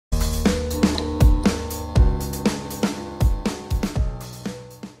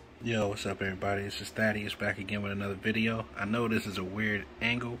Yo, what's up everybody? This is Thaddeus back again with another video. I know this is a weird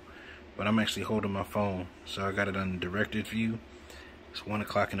angle, but I'm actually holding my phone, so I got it on directed view. It's 1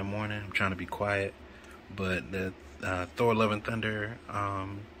 o'clock in the morning. I'm trying to be quiet, but the Thor Love and Thunder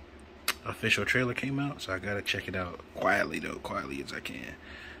official trailer came out, so I gotta check it out quietly though, quietly as I can.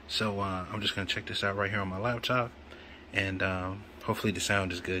 So I'm just gonna check this out right here on my laptop, and hopefully the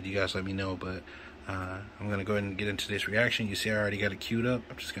sound is good. You guys let me know, but I'm gonna go ahead and get into this reaction. You see I already got it queued up.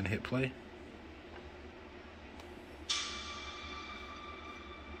 I'm just gonna hit play.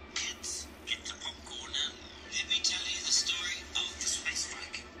 Kids, get the popcorn now. Let me tell you the story of the space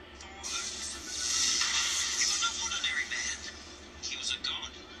wreck, Thor. He was no ordinary man. He was a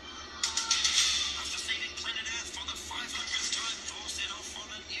god. After saving planet Earth for the 500th time, Thor set off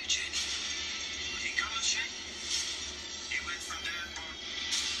on a new journey. He got a check. He went from dad bod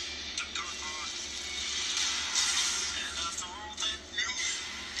to god bod. And after all that,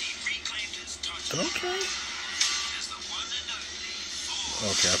 he reclaimed his title. Okay. As the one and only Thor.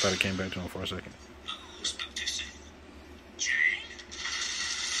 Okay, I thought it came back to him for a second. Oh, spoke too soon. Jane?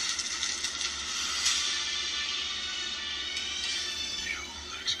 Your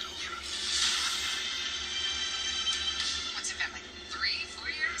ex-girlfriend. What's it been, like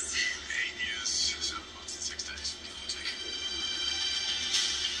 3-4 years? 8 years, 7 months and 6 days, give or take.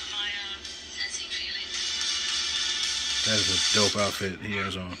 My, how's he feeling? That is a dope outfit he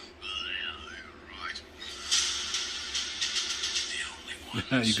has on. Right. The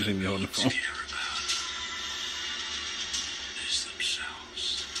only You can see me holding the phone. care about is themselves.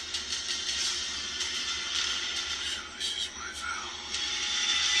 So this is my vow.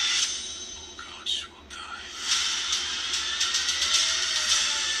 All gods will die.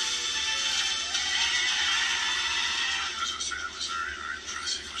 As I say, that was very, very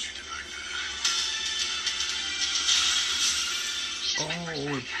impressive what you did back there. Oh, Never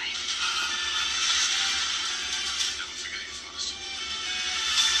forget your first.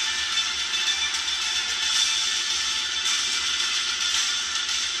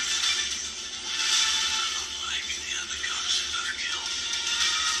 Unlike the other gods that I've killed,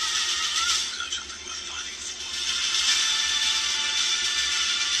 was that something worth fighting for?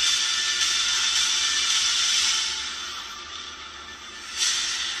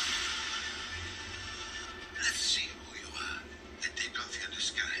 Let's see who you are. Then take off your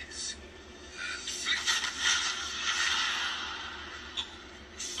disguise. And flick.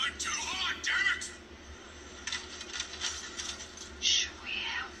 Fight too hard, damn it! Should we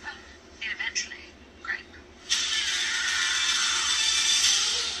help him? Eventually. Great.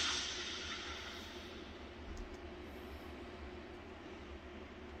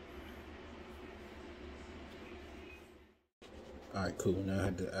 Alright, cool.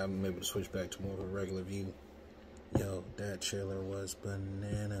 Now I'm able to switch back to more of a regular view. Yo, that trailer was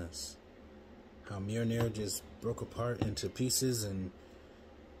bananas. How Mjolnir just broke apart into pieces and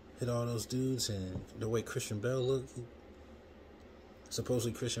hit all those dudes, and the way Christian Bale looked.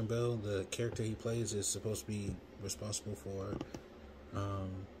 Supposedly Christian Bale, the character he plays, is supposed to be responsible for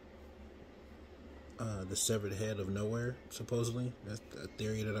the severed head of Nowhere, supposedly. That's a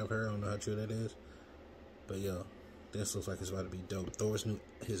theory that I've heard. I don't know how true that is. But yo, this looks like it's about to be dope.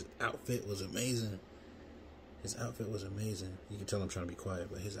 His outfit was amazing. His outfit was amazing. You can tell I'm trying to be quiet,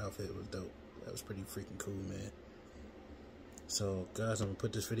 but his outfit was dope. That was pretty freaking cool, man. So, guys, I'm going to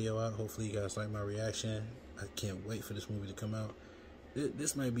put this video out. Hopefully you guys like my reaction. I can't wait for this movie to come out.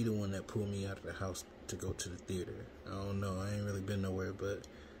 This might be the one that pulled me out of the house to go to the theater. I don't know. I ain't really been nowhere, but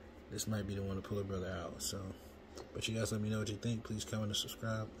this might be the one to pull a brother out. So, but you guys let me know what you think. Please comment and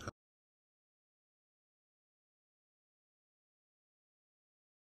subscribe.